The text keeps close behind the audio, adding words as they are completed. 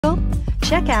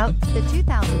Check out the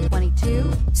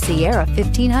 2022 Sierra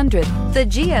 1500. The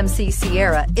GMC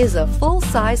Sierra is a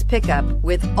full-size pickup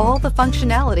with all the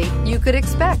functionality you could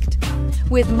expect.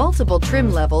 With multiple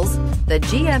trim levels, the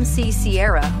GMC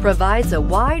Sierra provides a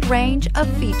wide range of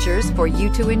features for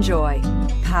you to enjoy.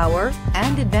 Power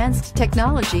and advanced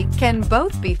technology can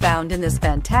both be found in this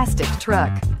fantastic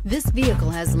truck. This vehicle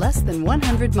has less than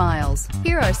 100 miles.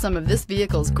 Here are some of this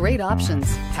vehicle's great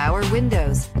options: power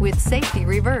windows with safety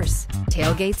reverse,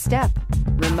 tailgate step,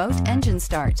 remote engine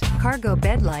start, cargo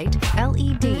bed light,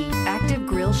 LED, active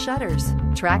grille shutters,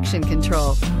 traction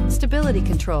control, stability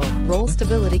control, roll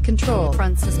stability control,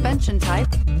 front suspension type,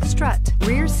 strut,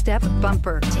 rear step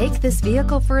bumper. Take this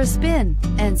vehicle for a spin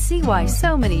and see why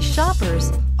so many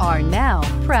shoppers are now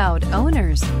proud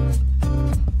owners.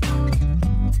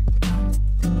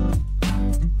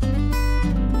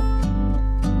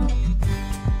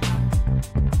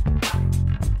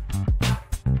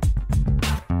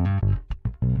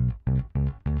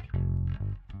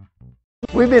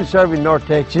 We've been serving North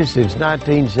Texas since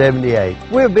 1978.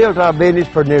 We've built our business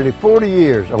for nearly 40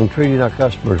 years on treating our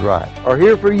customers right. Are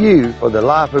here for you for the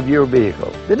life of your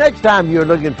vehicle. The next time you're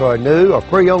looking for a new or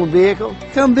pre-owned vehicle,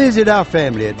 come visit our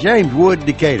family at James Wood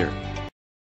Decatur.